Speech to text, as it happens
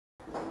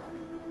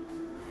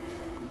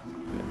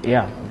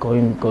Yeah,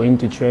 going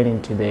to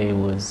training today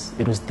was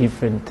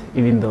different,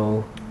 even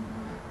though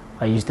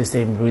I used the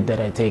same route that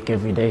I take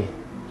every day.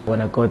 When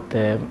I got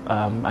there,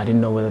 I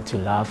didn't know whether to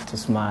laugh, to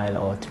smile,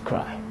 or to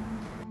cry.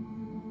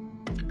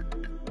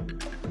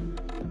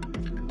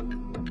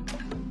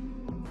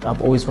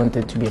 I've always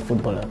wanted to be a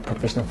footballer,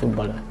 professional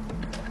footballer.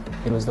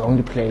 It was the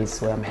only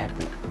place where I'm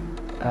happy.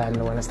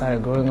 And when I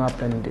started growing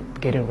up and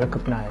getting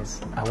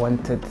recognized, I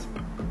wanted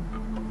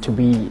to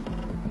be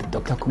the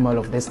Dr. Kumal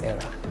of this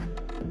era.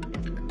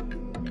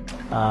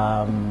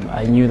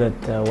 I knew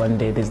that one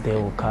day this day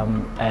will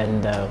come,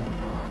 and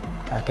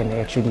I can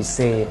actually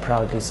say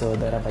proudly so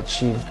that I've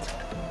achieved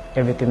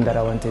everything that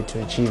I wanted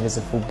to achieve as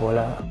a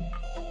footballer.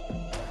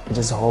 I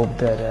just hope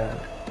that,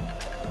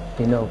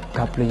 a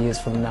couple of years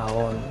from now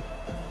on,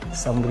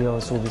 somebody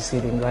else will be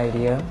sitting right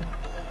here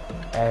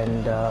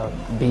and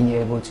being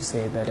able to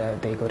say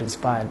that they got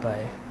inspired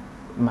by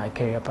my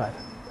career path.